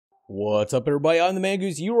What's up, everybody? I'm the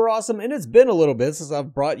Mangoose. You are awesome, and it's been a little bit since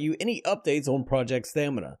I've brought you any updates on Project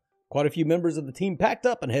Stamina. Quite a few members of the team packed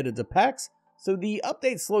up and headed to PAX, so the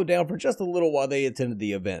updates slowed down for just a little while they attended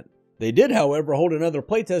the event. They did, however, hold another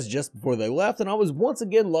playtest just before they left, and I was once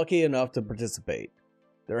again lucky enough to participate.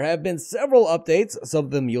 There have been several updates, some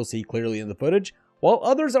of them you'll see clearly in the footage, while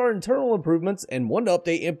others are internal improvements, and one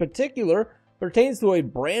update in particular pertains to a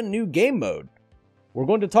brand new game mode. We're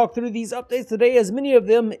going to talk through these updates today, as many of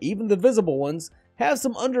them, even the visible ones, have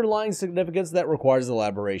some underlying significance that requires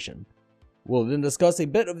elaboration. We'll then discuss a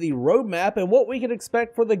bit of the roadmap and what we can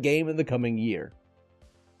expect for the game in the coming year.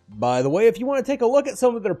 By the way, if you want to take a look at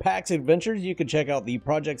some of their PAX adventures, you can check out the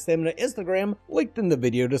Project Stamina Instagram linked in the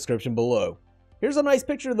video description below. Here's a nice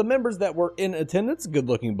picture of the members that were in attendance. Good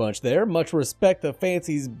looking bunch there. Much respect to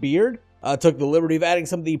Fancy's beard. I took the liberty of adding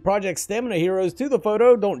some of the Project Stamina heroes to the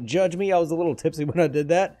photo. Don't judge me, I was a little tipsy when I did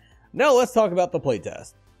that. Now let's talk about the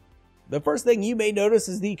playtest. The first thing you may notice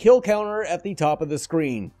is the kill counter at the top of the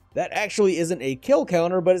screen. That actually isn't a kill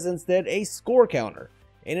counter, but is instead a score counter.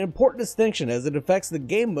 An important distinction as it affects the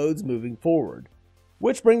game modes moving forward.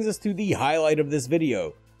 Which brings us to the highlight of this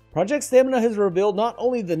video. Project Stamina has revealed not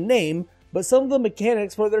only the name, but some of the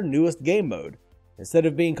mechanics for their newest game mode. Instead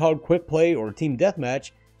of being called Quick Play or Team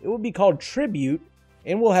Deathmatch, it will be called Tribute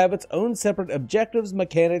and will have its own separate objectives,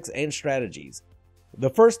 mechanics, and strategies. The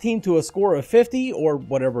first team to a score of 50, or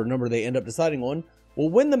whatever number they end up deciding on, will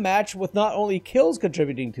win the match with not only kills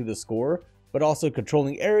contributing to the score, but also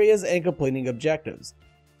controlling areas and completing objectives.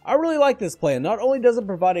 I really like this plan. Not only does it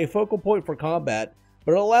provide a focal point for combat,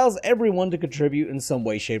 but it allows everyone to contribute in some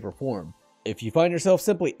way, shape, or form. If you find yourself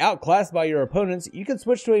simply outclassed by your opponents, you can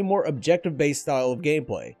switch to a more objective-based style of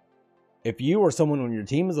gameplay. If you or someone on your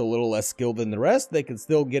team is a little less skilled than the rest, they can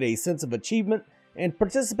still get a sense of achievement and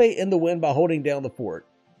participate in the win by holding down the fort.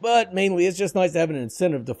 But mainly, it's just nice to have an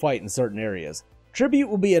incentive to fight in certain areas. Tribute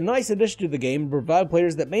will be a nice addition to the game and provide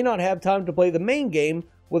players that may not have time to play the main game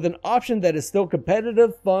with an option that is still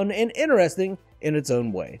competitive, fun, and interesting in its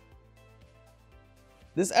own way.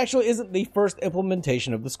 This actually isn't the first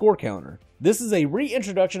implementation of the score counter. This is a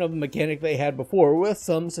reintroduction of a mechanic they had before with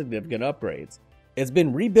some significant upgrades. It's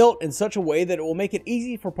been rebuilt in such a way that it will make it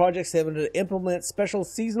easy for Project Stamina to implement special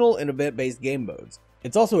seasonal and event-based game modes.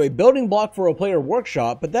 It's also a building block for a player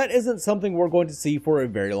workshop, but that isn't something we're going to see for a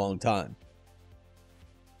very long time.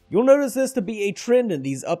 You'll notice this to be a trend in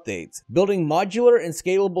these updates, building modular and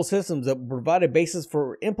scalable systems that will provide a basis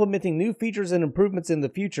for implementing new features and improvements in the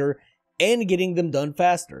future and getting them done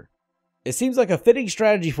faster. It seems like a fitting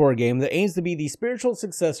strategy for a game that aims to be the spiritual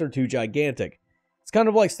successor to Gigantic. It's kind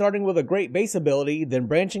of like starting with a great base ability, then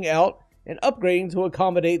branching out and upgrading to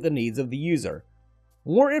accommodate the needs of the user.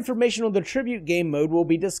 More information on the Tribute game mode will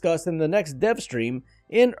be discussed in the next dev stream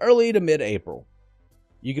in early to mid-April.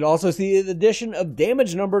 You can also see the addition of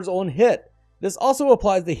damage numbers on hit. This also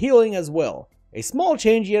applies to healing as well. A small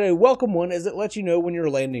change, yet a welcome one, as it lets you know when you're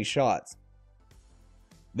landing shots.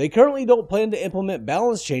 They currently don't plan to implement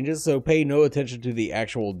balance changes, so pay no attention to the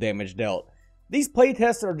actual damage dealt. These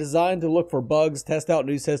playtests are designed to look for bugs, test out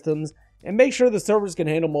new systems, and make sure the servers can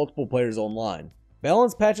handle multiple players online.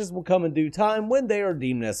 Balance patches will come in due time when they are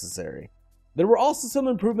deemed necessary. There were also some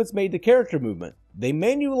improvements made to character movement. They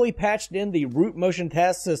manually patched in the root motion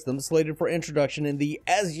task system slated for introduction in the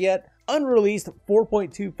as-yet unreleased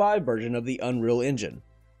 4.25 version of the Unreal Engine.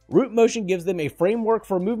 Root motion gives them a framework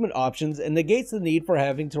for movement options and negates the need for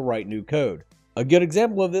having to write new code. A good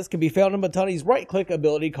example of this can be found in Matani's right-click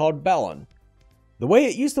ability called Ballon. The way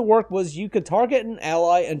it used to work was you could target an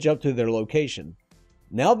ally and jump to their location.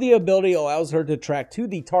 Now the ability allows her to track to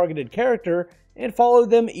the targeted character and follow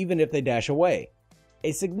them even if they dash away.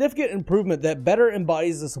 A significant improvement that better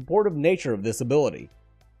embodies the supportive nature of this ability.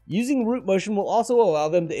 Using root motion will also allow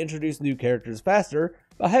them to introduce new characters faster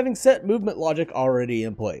by having set movement logic already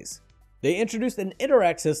in place. They introduced an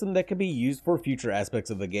interact system that can be used for future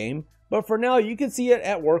aspects of the game, but for now you can see it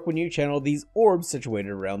at work when you channel these orbs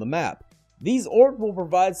situated around the map. These orbs will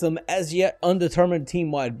provide some as yet undetermined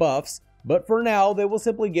team-wide buffs, but for now they will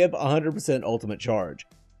simply give 100% ultimate charge.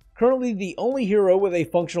 Currently the only hero with a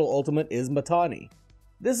functional ultimate is Matani.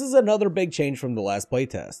 This is another big change from the last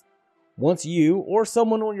playtest. Once you or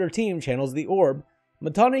someone on your team channels the orb,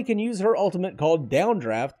 Matani can use her ultimate called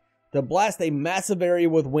Downdraft to blast a massive area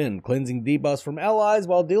with wind, cleansing debuffs from allies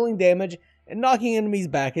while dealing damage and knocking enemies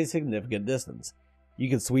back a significant distance. You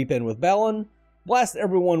can sweep in with Ballon, blast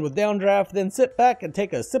everyone with Downdraft, then sit back and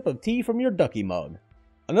take a sip of tea from your ducky mug.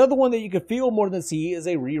 Another one that you can feel more than see is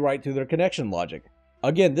a rewrite to their connection logic.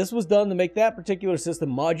 Again, this was done to make that particular system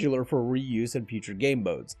modular for reuse in future game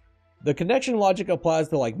modes. The connection logic applies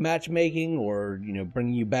to like matchmaking or,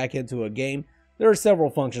 bringing you back into a game. There are several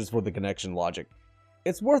functions for the connection logic.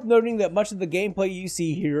 It's worth noting that much of the gameplay you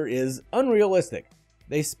see here is unrealistic.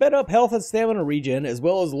 They sped up health and stamina regen as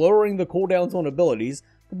well as lowering the cooldowns on abilities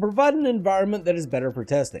to provide an environment that is better for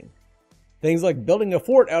testing. Things like building a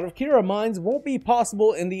fort out of Kira mines won't be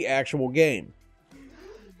possible in the actual game.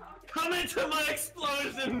 Come into my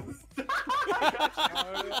explosions!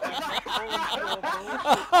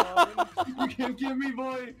 You can't get me,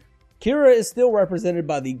 boy! Kira is still represented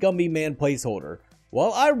by the Gumby Man placeholder.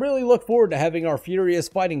 While I really look forward to having our furious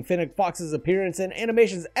fighting Fennec Fox's appearance and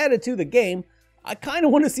animations added to the game, I kinda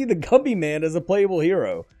want to see the Gumby Man as a playable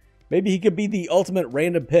hero. Maybe he could be the ultimate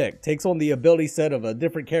random pick, takes on the ability set of a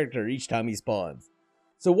different character each time he spawns.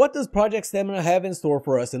 So what does Project Stamina have in store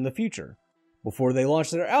for us in the future? Before they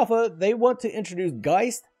launch their alpha, they want to introduce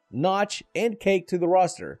Geist, Notch, and Cake to the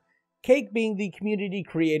roster, Cake being the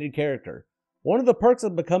community-created character. One of the perks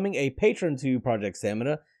of becoming a patron to Project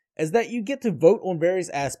Stamina is that you get to vote on various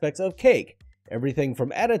aspects of Cake, everything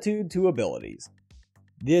from attitude to abilities.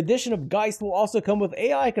 The addition of Geist will also come with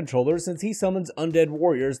AI controllers since he summons undead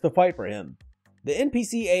warriors to fight for him. The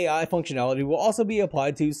NPC AI functionality will also be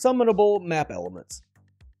applied to summonable map elements.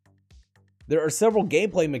 There are several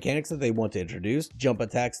gameplay mechanics that they want to introduce: jump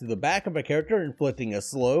attacks to the back of a character inflicting a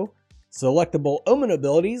slow, selectable omen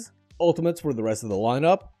abilities, ultimates for the rest of the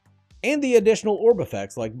lineup, and the additional orb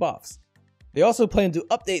effects like buffs. They also plan to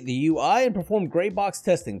update the UI and perform gray box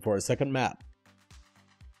testing for a second map.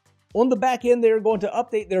 On the back end, they are going to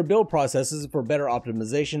update their build processes for better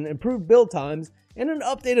optimization, improved build times, and an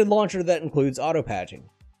updated launcher that includes auto-patching.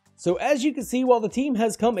 So as you can see, while the team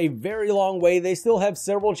has come a very long way, they still have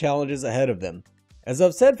several challenges ahead of them. As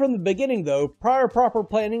I've said from the beginning though, prior proper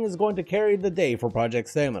planning is going to carry the day for Project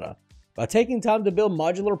Stamina. By taking time to build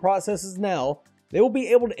modular processes now, they will be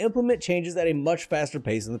able to implement changes at a much faster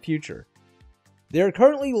pace in the future. They are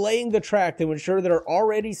currently laying the track to ensure their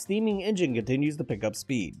already steaming engine continues to pick up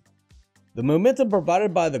speed. The momentum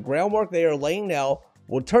provided by the groundwork they are laying now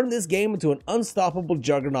will turn this game into an unstoppable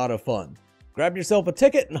juggernaut of fun. Grab yourself a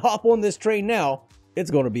ticket and hop on this train now.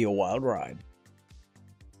 It's going to be a wild ride.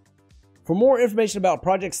 For more information about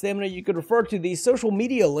Project Stamina, you could refer to the social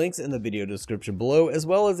media links in the video description below, as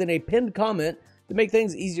well as in a pinned comment to make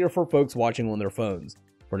things easier for folks watching on their phones.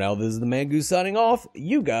 For now, this is the Mangoose signing off.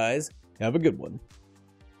 You guys have a good one.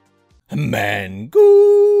 Mangoose!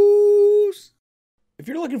 If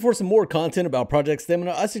you're looking for some more content about Project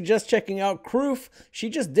Stamina, I suggest checking out Kroof. She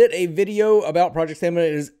just did a video about Project Stamina.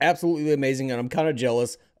 It is absolutely amazing, and I'm kind of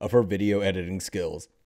jealous of her video editing skills.